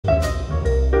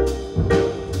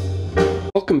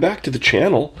Welcome back to the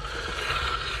channel.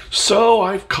 So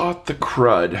I've caught the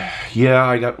crud. Yeah,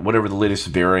 I got whatever the latest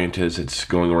variant is. It's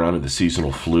going around in the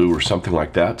seasonal flu or something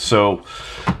like that. So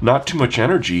not too much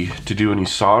energy to do any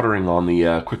soldering on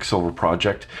the Quicksilver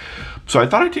project. So I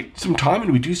thought I'd take some time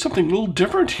and we do something a little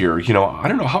different here. You know, I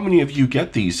don't know how many of you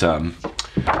get these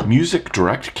Music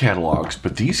Direct catalogs,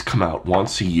 but these come out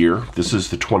once a year. This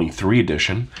is the 23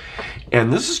 edition.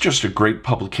 And this is just a great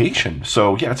publication.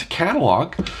 So yeah, it's a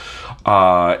catalog.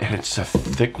 And it's a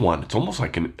thick one. It's almost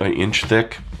like an inch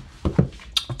thick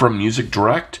from Music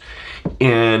Direct.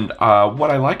 And what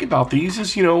I like about these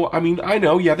is, you know, I mean, I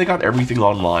know, yeah, they got everything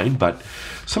online, but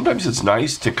sometimes it's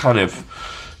nice to kind of,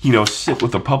 you know, sit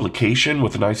with a publication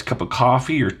with a nice cup of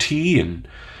coffee or tea and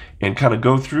kind of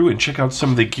go through and check out some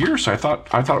of the gear. So I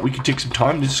thought we could take some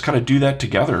time to just kind of do that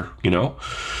together, you know.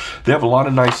 They have a lot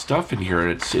of nice stuff in here, and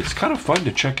it's kind of fun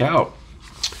to check out.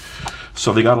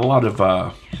 So they got a lot of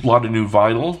new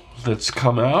vinyl that's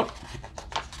come out.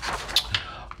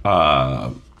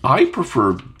 I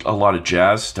prefer a lot of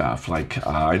jazz stuff. Like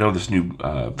I know this new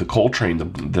the Coltrane,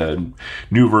 the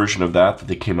new version of that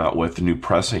they came out with, the new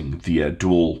pressing, the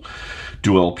dual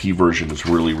LP version is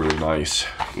really nice,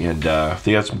 and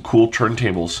they had some cool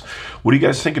turntables. What do you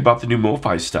guys think about the new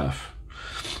MoFi stuff?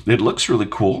 It looks really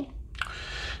cool.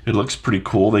 It looks pretty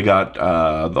cool. They got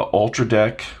the Ultra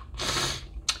Deck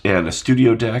and a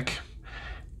Studio Deck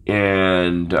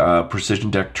and Precision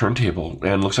Deck turntable,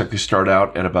 and looks like they start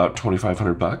out at about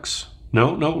 2,500 bucks.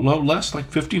 No, less, like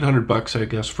 1,500 bucks, I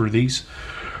guess, for these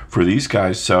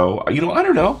guys. So you know, I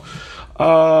don't know.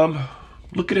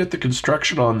 Looking at the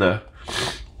construction on their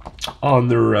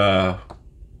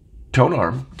tone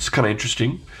arm, it's kind of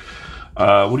interesting.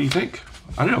 What do you think?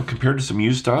 I don't know. Compared to some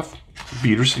used stuff, it'd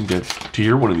be interesting to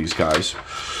hear one of these guys.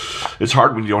 It's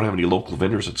hard when you don't have any local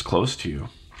vendors that's close to you.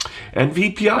 And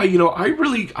VPI, you know, I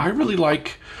really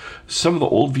like some of the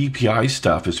old VPI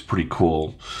stuff. Is pretty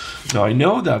cool. Now I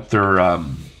know that their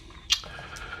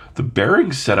the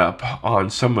bearing setup on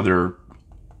some of their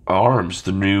arms,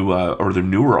 the new or the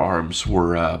newer arms,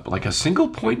 were like a single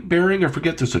point bearing. I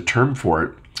forget, there's a term for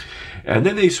it. And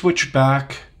then they switched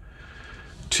back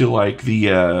to like the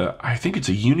I think it's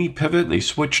a uni pivot. They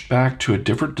switched back to a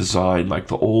different design, like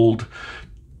the old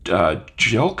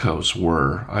Jelcos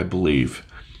were, I believe.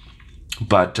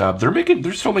 But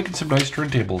they're still making some nice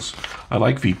turntables. I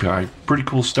like VPI, pretty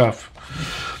cool stuff.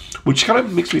 Which kind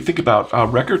of makes me think about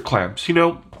record clamps. You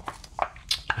know,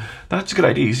 that's a good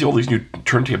idea. You see all these new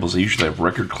turntables, they usually have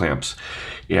record clamps.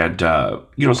 And,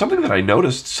 you know, something that I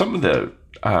noticed, some of the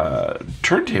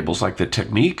turntables, like the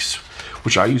Techniques,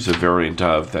 which I use a variant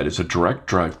of, that is a direct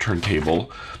drive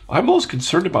turntable, I'm most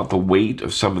concerned about the weight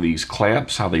of some of these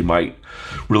clamps, how they might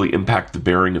really impact the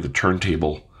bearing of the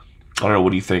turntable. I don't know,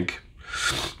 what do you think?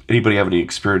 Anybody have any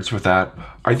experience with that?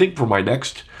 I think for my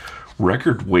next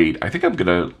record weight, I think I'm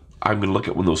gonna look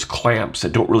at one of those clamps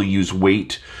that don't really use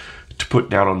weight to put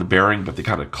down on the bearing, but they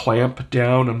kind of clamp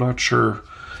down. I'm not sure.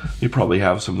 They probably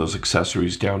have some of those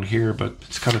accessories down here, but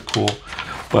it's kind of cool.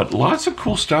 But lots of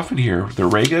cool stuff in here. The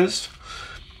Regas.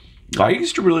 I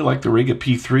used to really like the Rega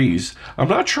P3s. I'm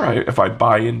not sure if I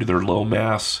buy into their low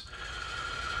mass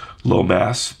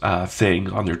thing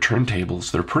on their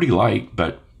turntables. They're pretty light,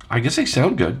 but I guess they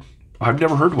sound good. I've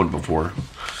never heard one before.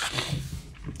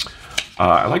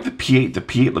 I like the P8. The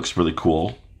P8 looks really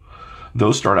cool.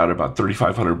 Those start out about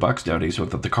 3,500 bucks nowadays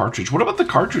with the cartridge. What about the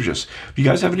cartridges? Do you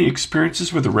guys have any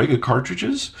experiences with the Rega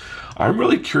cartridges? I'm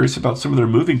really curious about some of their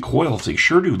moving coils. They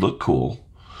sure do look cool.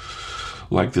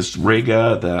 Like this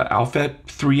Rega, the Alfet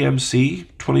 3MC,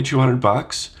 2,200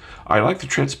 bucks. I like the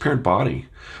transparent body.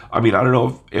 I mean, I don't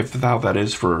know if how that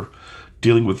is for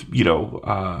dealing with, you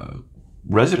know,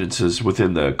 resonances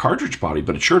within the cartridge body,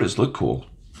 but it sure does look cool.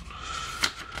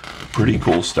 Pretty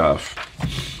cool stuff.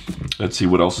 Let's see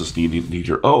what else is needed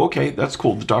here. Oh, okay, that's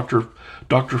cool. The Dr.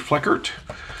 Fleckert.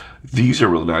 These are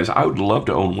really nice. I would love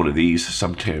to own one of these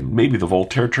sometime. Maybe the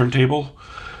Voltaire turntable.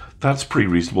 That's pretty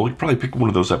reasonable. You'd probably pick one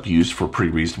of those up used for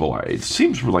pretty reasonable. It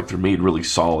seems like they're made really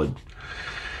solid.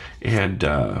 And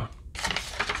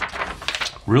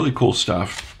really cool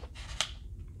stuff.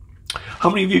 How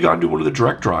many of you got into one of the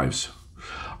direct drives?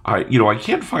 I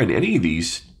can't find any of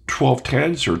these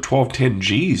 1210s or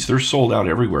 1210Gs. They're sold out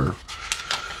everywhere.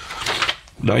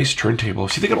 Nice turntable.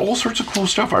 See, they got all sorts of cool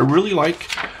stuff. I really like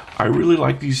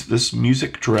this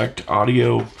Music Direct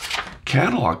audio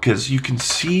catalog, because you can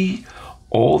see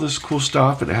all this cool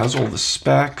stuff, and it has all the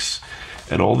specs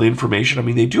and all the information. I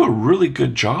mean, they do a really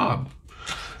good job.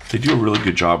 They do a really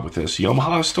good job with this.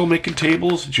 Yamaha is still making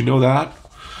tables. Did you know that?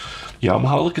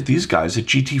 Yamaha, look at these guys. A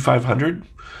GT500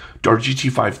 or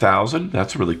GT5000.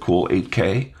 That's really cool.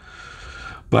 8K.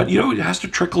 But you know, it has to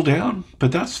trickle down.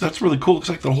 But that's really cool. Looks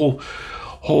like the whole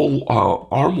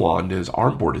arm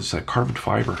board is carbon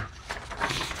fiber.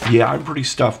 Yeah, I'm pretty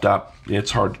stuffed up.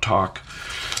 It's hard to talk.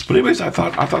 But anyways, I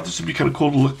thought this would be kind of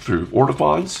cool to look through.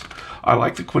 Ortofons. I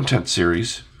like the Quintet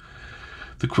series.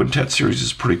 The Quintet series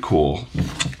is pretty cool.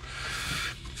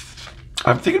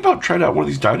 I'm thinking about trying out one of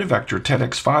these Dynavector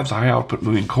 10X5s, high output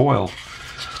moving coil.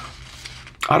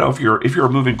 I don't know if you're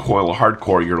a moving coil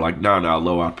hardcore, you're like, no,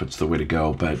 low output's the way to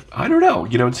go. But I don't know.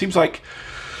 You know, it seems like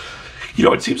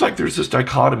there's this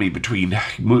dichotomy between,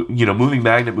 you know, moving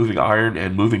magnet, moving iron,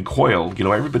 and moving coil. You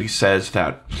know, everybody says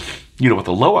that, you know, with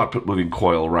a low output moving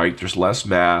coil, right, there's less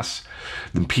mass,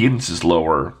 the impedance is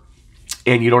lower,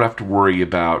 and you don't have to worry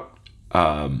about,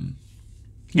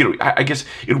 you know, I guess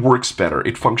it works better.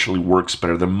 It functionally works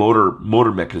better. The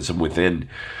motor mechanism within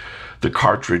the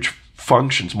cartridge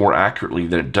functions more accurately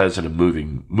than it does in a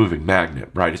moving magnet,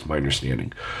 right? Is my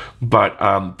understanding.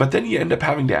 But then you end up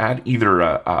having to add either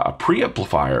a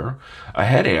preamplifier, a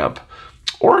head amp,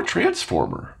 or a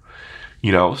transformer.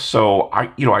 You know, so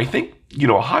I think, you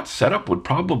know, a hot setup would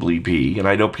probably be, and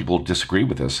I know people disagree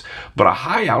with this, but a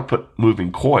high output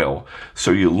moving coil,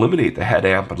 so you eliminate the head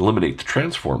amp and eliminate the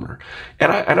transformer.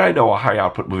 And I know a high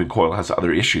output moving coil has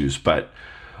other issues, but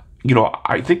you know,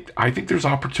 I think there's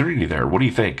opportunity there. What do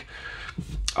you think?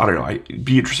 I don't know. It'd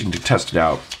be interesting to test it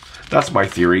out. That's my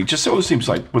theory. Just so it seems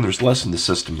like when there's less in the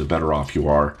system, the better off you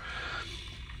are.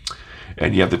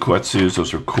 And you have the Koetsus.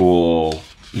 Those are cool.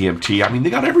 EMT. I mean, they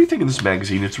got everything in this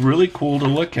magazine. It's really cool to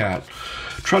look at.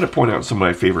 I'm trying to point out some of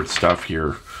my favorite stuff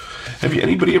here. Have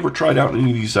anybody ever tried out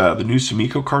any of these, the new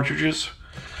Sumiko cartridges?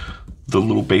 The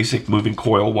little basic moving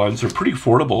coil ones. They're pretty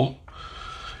affordable.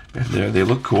 And they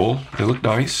look cool. They look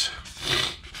nice.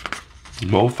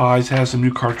 MoFi's has some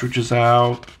new cartridges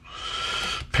out.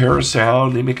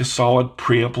 Parasound, they make a solid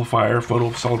preamplifier,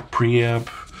 photo solid preamp.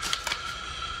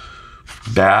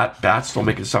 Bat's still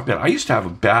making stuff. Man, I used to have a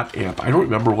Bat amp. I don't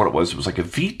remember what it was. It was like a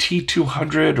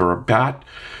VT200 or a Bat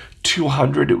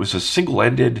 200. It was a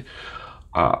single-ended,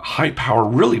 high-power,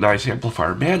 really nice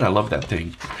amplifier. Man, I love that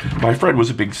thing. My friend was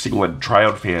a big single-ended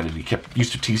Triode fan, and he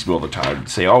used to tease me all the time and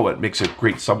say, oh, it makes a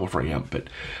great subwoofer amp. But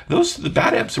the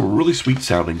Bat amps were really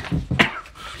sweet-sounding.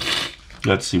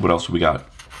 Let's see, what else we got?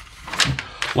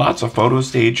 Lots of photo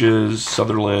stages,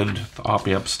 Sutherland, the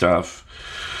op-amp stuff.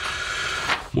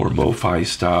 More MoFi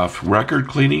stuff. Record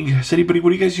cleaning. What do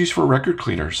you guys use for record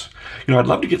cleaners? You know, I'd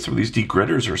love to get some of these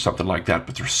degridders or something like that,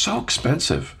 but they're so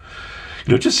expensive.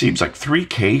 You know, it just seems like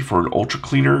 $3K for an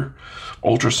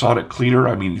ultrasonic cleaner.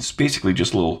 I mean, it's basically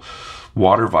just a little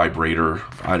water vibrator.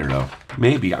 I don't know.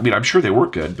 Maybe. I mean, I'm sure they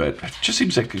work good, but it just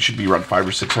seems like it should be around $500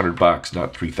 or $600,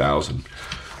 not $3,000.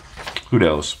 Who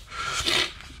knows?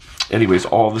 Anyways,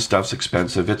 all this stuff's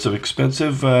expensive. It's an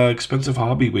expensive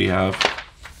hobby we have.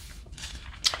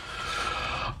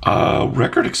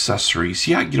 Record accessories.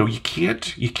 Yeah, you know, you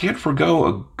can't forgo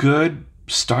a good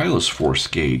stylus force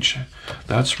gauge.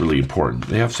 That's really important.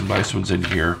 They have some nice ones in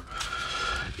here.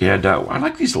 And I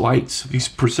like these lights, these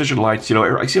precision lights. You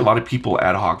know, I see a lot of people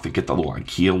ad hoc that get the little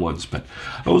IKEA ones, but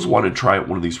I always wanted to try out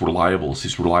one of these Reliables.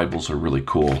 These Reliables are really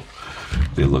cool.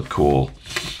 They look cool.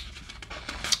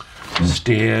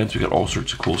 Stands. We got all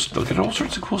sorts of cool stuff. Look at all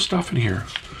sorts of cool stuff in here.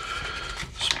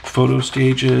 Photo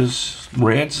stages.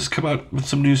 Marantz has come out with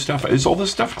some new stuff. Is all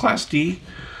this stuff Class D?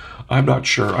 I'm not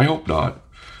sure. I hope not.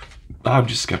 I'm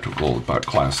just skeptical about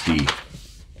Class D.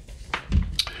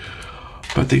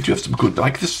 But they do have some good,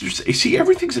 like this. You see,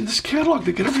 everything's in this catalog.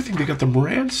 They got everything. They got the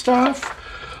Marantz stuff.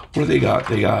 What do they got?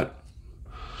 They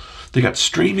got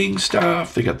streaming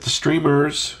stuff. They got the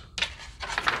streamers.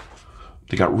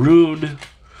 They got Rune.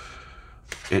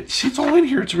 It's all in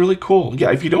here. It's really cool.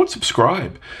 Yeah, if you don't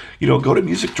subscribe, you know, go to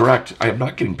Music Direct. I am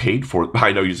not getting paid for it.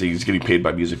 I know you're saying he's getting paid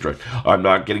by Music Direct. I'm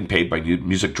not getting paid by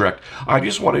Music Direct. I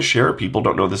just want to share. People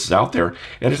don't know this is out there.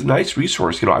 And it's a nice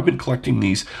resource. You know, I've been collecting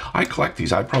these. I collect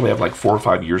these. I probably have like 4 or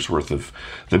 5 years worth of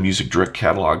the Music Direct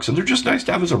catalogs. And they're just nice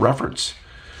to have as a reference.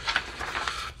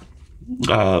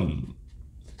 Yeah,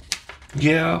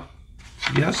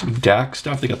 some DAC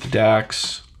stuff. They got the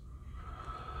DACs.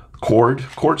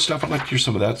 Chord stuff. I'd like to hear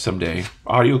some of that someday.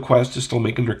 AudioQuest is still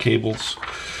making their cables.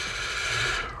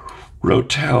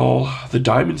 Rotel, the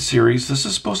Diamond series. This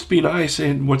is supposed to be nice.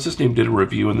 And what's his name did a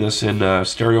review in this in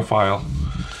Stereophile.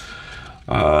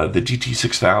 The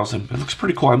DT6000. It looks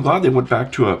pretty cool. I'm glad they went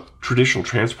back to a traditional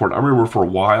transport. I remember for a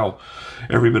while,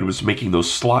 everybody was making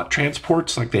those slot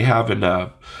transports like they have in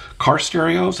car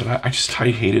stereos, and I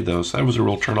hated those. That was a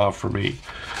real turnoff for me.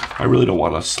 I really don't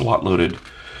want a slot-loaded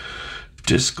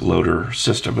disc loader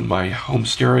system in my home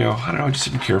stereo. I don't know, I just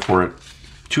didn't care for it.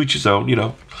 To each his own, you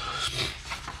know.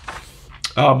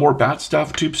 More bat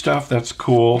stuff, tube stuff. That's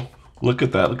cool. Look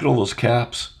at that. Look at all those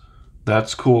caps.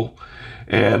 That's cool.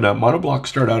 And monoblocks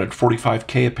start out at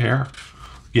 $45K a pair.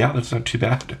 Yeah, that's not too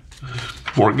bad.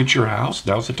 Mortgage your house.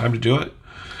 Now's the time to do it.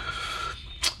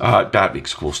 That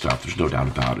makes cool stuff. There's no doubt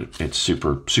about it. It's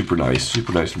super, super nice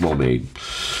and well made.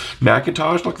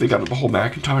 Macintosh, look, they got the whole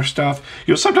Macintosh stuff.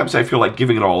 You know, sometimes I feel like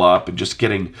giving it all up and just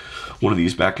getting one of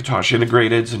these Macintosh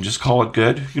integrateds and just call it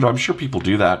good. You know, I'm sure people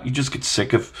do that. You just get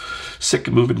sick of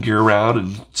moving gear around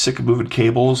and sick of moving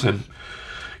cables. And,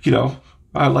 you know,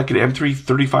 like an M3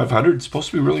 3500, it's supposed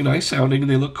to be really nice sounding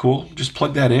and they look cool. Just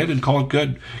plug that in and call it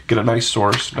good. Get a nice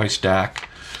source, nice DAC.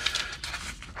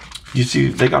 You see,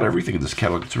 they got everything in this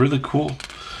catalog. It's really cool.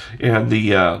 And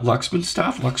the Luxman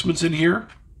stuff, Luxman's in here.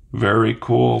 Very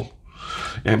cool.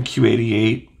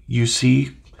 MQ88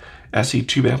 UC SE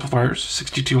tube amplifiers,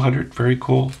 6200. Very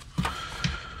cool.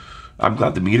 I'm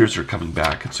glad the meters are coming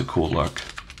back. It's a cool look.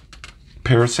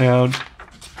 Parasound.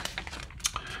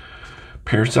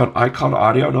 Parasound Icon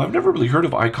Audio. No, I've never really heard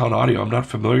of Icon Audio. I'm not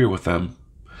familiar with them.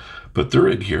 But they're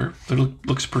in here. That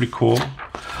looks pretty cool.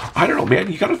 I don't know, man.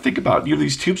 You got to think about, you know,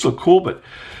 these tubes look cool, but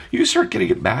you start getting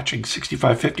it matching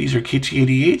 6550s or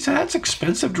KT88s. That's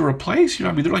expensive to replace. You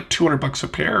know, I mean, they're like $200 a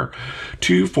pair.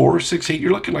 2, 4, 6, 8.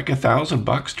 You're looking like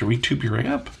 $1,000 to retube your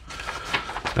amp.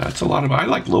 That's a lot of. I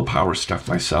like low power stuff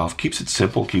myself. Keeps it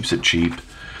simple, keeps it cheap.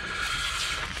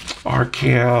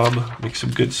 Arcam, make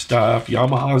some good stuff.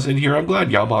 Yamaha's in here. I'm glad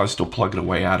Yamaha's still plugging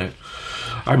away at it.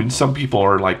 I mean, some people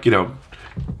are like, you know,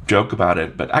 joke about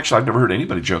it, but actually I've never heard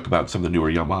anybody joke about some of the newer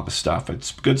Yamaha stuff.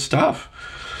 It's good stuff.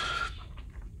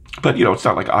 But, you know, it's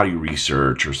not like Audio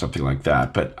Research or something like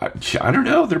that. But I don't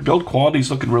know. Their build quality's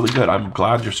looking really good. I'm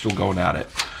glad they're still going at it.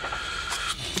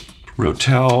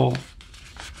 Rotel.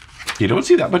 You don't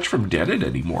see that much from Denon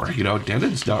anymore. You know,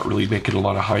 Denon's not really making a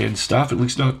lot of high-end stuff, at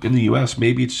least not in the U.S.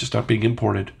 Maybe it's just not being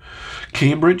imported.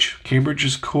 Cambridge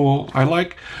is cool. I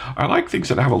like things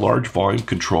that have a large volume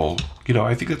control. You know,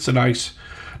 I think that's a nice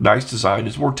design.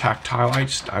 It's more tactile.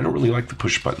 I don't really like the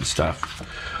push button stuff.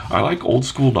 I like old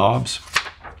school knobs.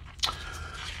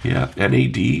 Yeah,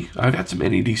 NAD. I've had some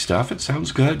NAD stuff. It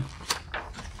sounds good.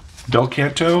 Bel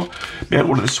Canto. Man,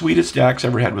 one of the sweetest DACs I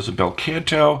ever had was a Bel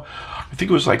Canto. I think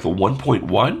it was like the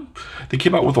 1.1. They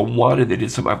came out with a 1 and they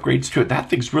did some upgrades to it. That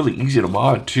thing's really easy to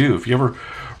mod too. If you ever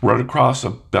run across a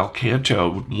Bel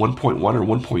Canto 1.1 or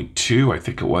 1.2, I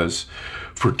think it was,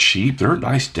 for cheap, they're a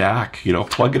nice DAC. You know,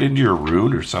 plug it into your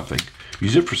Roon or something.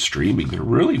 Use it for streaming. They're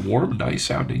really warm, nice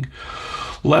sounding.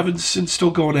 Levinson's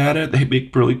still going at it. They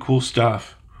make really cool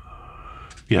stuff.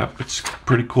 Yeah, it's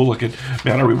pretty cool looking.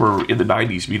 Man, I remember in the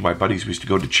 90s, me and my buddies, we used to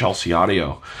go to Chelsea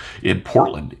Audio in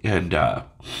Portland, and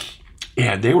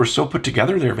they were so put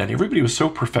together there, man. Everybody was so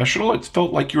professional. It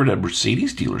felt like you were in a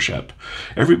Mercedes dealership.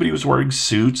 Everybody was wearing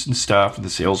suits and stuff, and the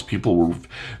salespeople were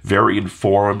very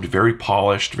informed, very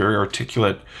polished, very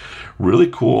articulate, really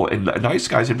cool, and nice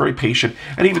guys, and very patient.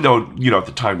 And even though, you know, at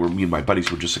the time where me and my buddies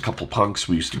were just a couple punks,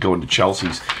 we used to go into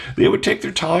Chelsea's, they would take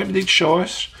their time, and they'd show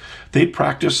us. They'd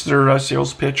practice their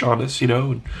sales pitch on us, you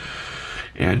know,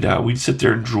 and we'd sit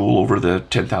there and drool over the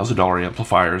 $10,000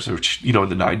 amplifiers, which, you know, in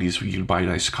the 90s, you could buy a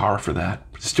nice car for that.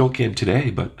 Still can today,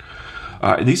 but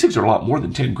and these things are a lot more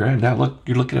than 10 grand. Now, look,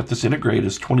 you're looking at this Integrate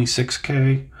as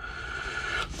 26K,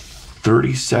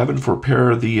 37 for a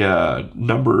pair of the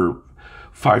number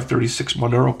 536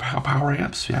 Monero power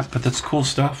amps. Yeah, but that's cool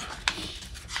stuff.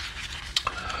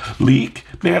 Leak,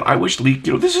 man, I wish Leak,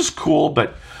 you know, this is cool,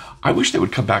 but I wish they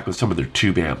would come back with some of their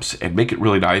tube amps and make it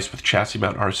really nice with chassis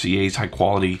mount RCAs, high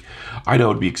quality. I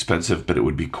know it'd be expensive, but it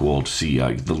would be cool to see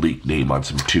the Leak name on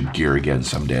some tube gear again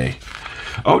someday.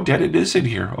 Oh, Denon is in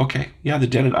here. Okay, yeah, the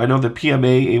Denon. I know the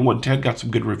PMA A110 got some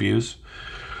good reviews.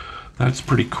 That's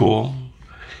pretty cool.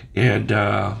 And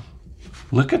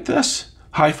look at this,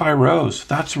 Hi-Fi Rose.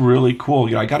 That's really cool.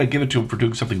 You know, I got to give it to him for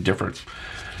doing something different.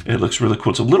 And it looks really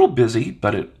cool. It's a little busy,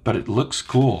 but it looks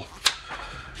cool.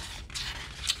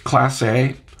 Class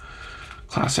A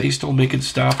still making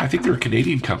stuff. I think they're a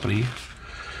Canadian company.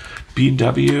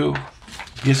 B&W.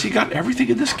 Yes, you got everything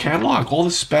in this catalog. All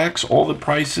the specs, all the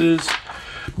prices.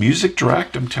 Music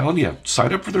Direct, I'm telling you,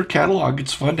 sign up for their catalog.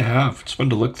 It's fun to have. It's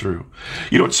fun to look through.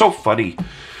 You know, it's so funny.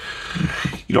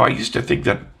 You know, I used to think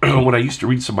that when I used to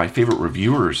read some of my favorite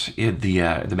reviewers in the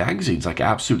magazines, like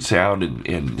Absolute Sound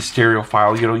and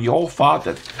Stereophile, you know, you all thought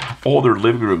that all their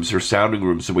living rooms, their sounding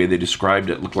rooms, the way they described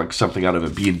it, looked like something out of a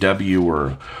B&W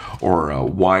or a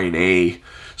Y&A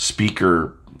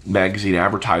speaker magazine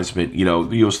advertisement, you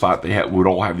always thought they would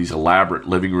all have these elaborate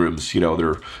living rooms,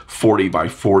 they're 40 by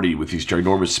 40 with these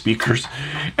ginormous speakers.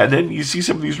 And then you see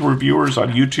some of these reviewers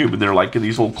on YouTube and they're like in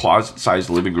these little closet-sized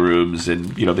living rooms,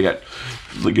 and, they got,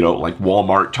 like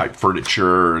Walmart type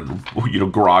furniture and,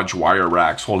 garage wire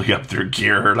racks holding up their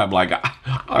gear. And I'm like,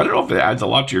 I don't know if it adds a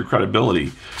lot to your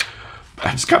credibility.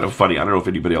 It's kind of funny. I don't know if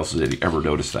anybody else has ever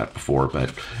noticed that before,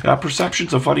 but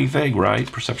perception's a funny thing,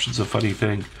 right? Perception's a funny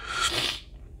thing.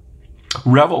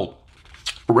 Revel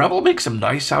makes some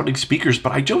nice sounding speakers,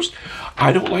 but I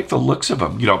don't like the looks of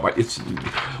them. It's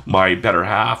my better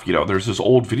half. There's this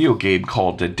old video game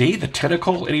called Day of the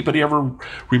Tentacle. Anybody ever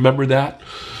remember that?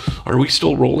 Are we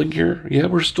still rolling here? Yeah,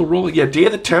 we're still rolling. Yeah, Day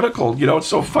of the Tentacle. It's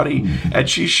so funny. And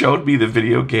she showed me the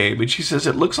video game, and she says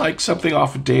it looks like something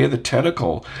off of Day of the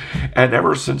Tentacle. And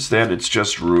ever since then, it's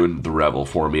just ruined the Revel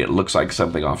for me. It looks like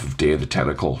something off of Day of the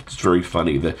Tentacle. It's very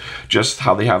funny. Just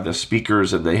how they have the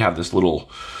speakers and they have this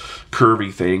little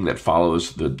curvy thing that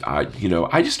follows I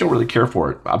just don't really care for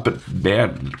it. But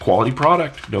man, quality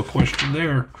product, no question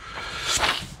there.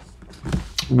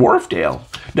 Wharfedale.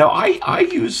 Now I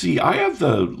have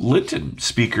the Linton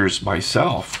speakers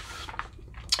myself,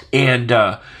 and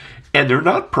they're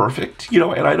not perfect,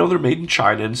 and I know they're made in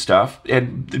China and stuff,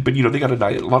 but they got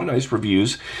a lot of nice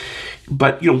reviews.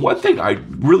 But one thing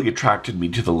really attracted me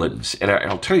to the Lintons, and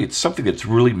I'll tell you, it's something that's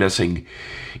really missing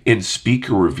in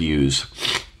speaker reviews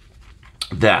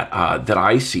that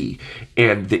I see.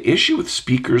 And the issue with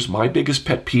speakers, my biggest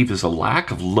pet peeve, is a lack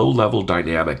of low-level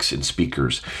dynamics in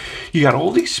speakers. You got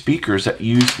all these speakers that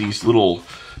use these little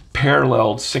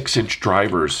paralleled 6-inch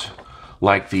drivers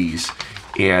like these,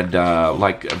 and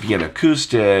like Vienna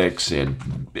Acoustics and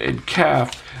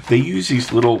KEF. They use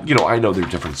these little, I know they're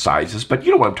different sizes, but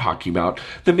you know what I'm talking about.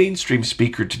 The mainstream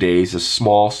speaker today is a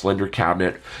small, slender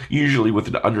cabinet, usually with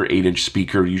an under 8-inch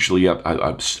speaker, usually a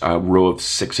row of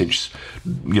 6-inch,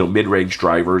 mid-range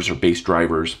drivers or bass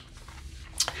drivers.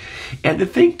 And the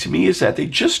thing to me is that they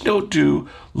just don't do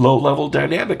low-level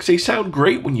dynamics. They sound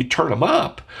great when you turn them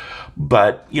up,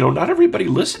 but, not everybody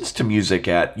listens to music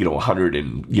at,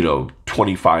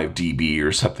 125 dB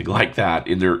or something like that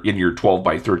in your 12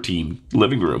 by 13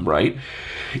 living room, right?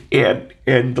 And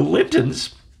the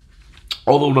Lintons,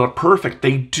 although not perfect,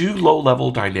 they do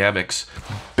low-level dynamics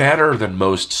better than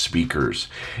most speakers.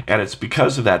 And it's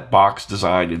because of that box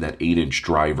design and that 8-inch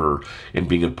driver and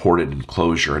being a ported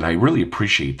enclosure. And I really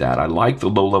appreciate that. I like the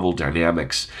low-level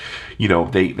dynamics.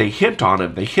 They hint on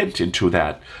it. They hint into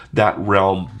that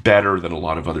realm better than a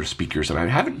lot of other speakers. And I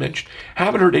haven't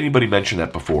heard anybody mention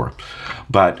that before.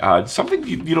 But something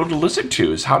to listen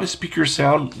to is how do speakers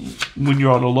sound when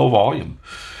you're on a low volume.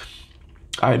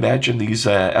 I imagine these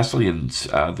Eslians,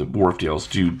 the Wharfedales,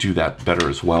 do that better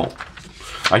as well.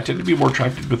 I tend to be more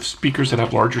attracted with speakers that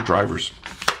have larger drivers.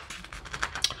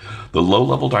 The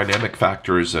low-level dynamic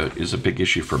factor is a big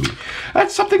issue for me.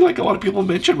 That's something like a lot of people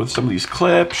mention with some of these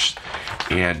clips,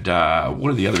 and some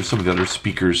of the other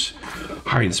speakers,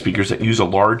 high-end speakers that use a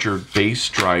larger bass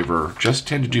driver, just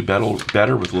tend to do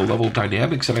better with low-level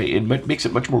dynamics, and it makes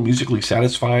it much more musically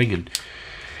satisfying. And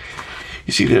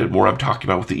you see the more I'm talking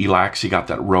about with the ELACs, you got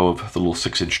that row of the little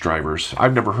 6-inch drivers.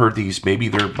 I've never heard these. Maybe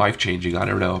they're life-changing. I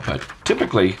don't know. But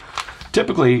typically,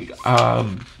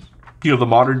 the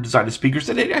modern design of speakers,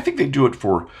 and I think they do it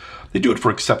for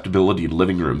acceptability in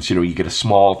living rooms. You get a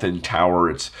small, thin tower.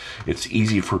 It's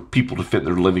easy for people to fit in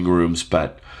their living rooms,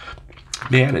 but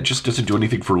man, it just doesn't do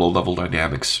anything for low-level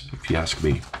dynamics, if you ask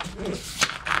me.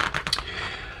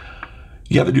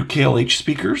 Yeah, the new KLH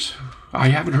speakers. I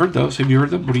haven't heard those. Have you heard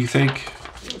them? What do you think?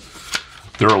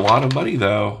 They're a lot of money,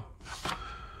 though.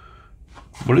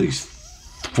 What are these?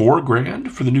 $4,000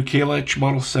 for the new KLH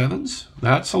Model 7s?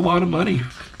 That's a lot of money.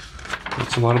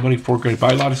 That's a lot of money. $4,000.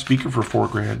 Buy a lot of speaker for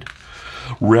 $4,000.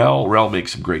 Rel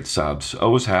makes some great subs.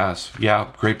 Always has.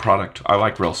 Yeah, great product. I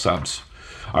like Rel subs.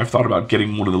 I've thought about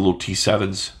getting one of the little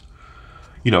T7s,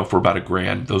 for about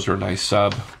 $1,000. Those are a nice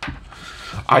sub.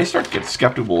 I start to get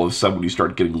skeptical of sub when you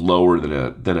start getting lower than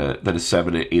a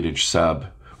 7 to 8-inch sub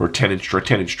or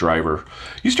 10-inch driver.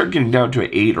 You start getting down to an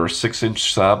 8 or a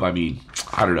 6-inch sub. I mean,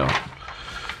 I don't know.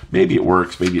 Maybe it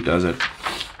works, maybe it doesn't.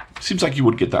 Seems like you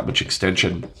wouldn't get that much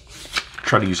extension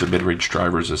trying to use a mid-range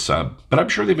driver as a sub, but I'm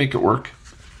sure they make it work.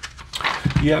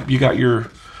 Yeah, you got your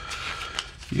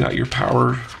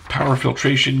power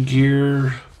filtration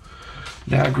gear.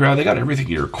 Nagra, they got everything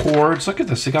in here. Cords, look at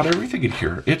this, they got everything in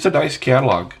here. It's a nice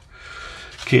catalog.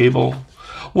 Cable.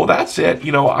 Well, that's it.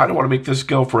 I don't want to make this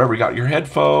go forever. You got your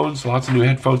headphones, lots of new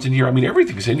headphones in here. I mean,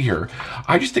 everything's in here.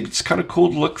 I just think it's kind of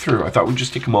cool to look through. I thought we'd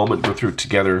just take a moment and go through it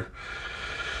together.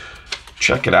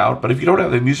 check it out. But if you don't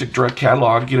have the Music Direct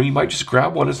catalog, you might just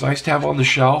grab one. It's nice to have on the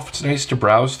shelf. It's nice to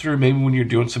browse through, maybe when you're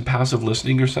doing some passive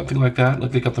listening or something like that.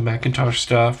 Like they got the Macintosh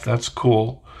stuff. That's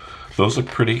cool. Those look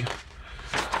pretty.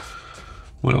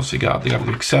 What else they got? They got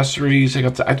the accessories. They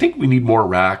got I think we need more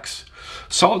racks.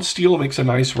 Solid Steel makes a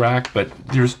nice rack, but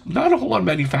there's not a whole lot of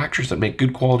manufacturers that make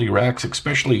good quality racks,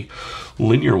 especially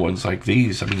linear ones like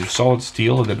these. I mean, there's Solid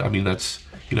Steel, and then, I mean, that's,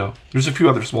 there's a few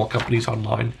other small companies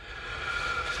online.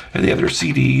 And the other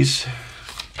CDs.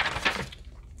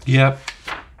 Yep.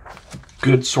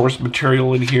 Good source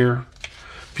material in here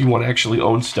if you want to actually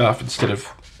own stuff instead of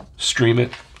stream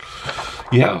it.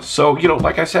 Yeah, so,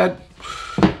 like I said,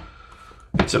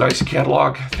 it's a nice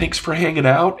catalog. Thanks for hanging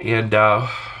out, and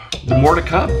more to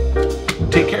come.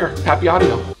 Take care. Happy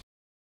audio.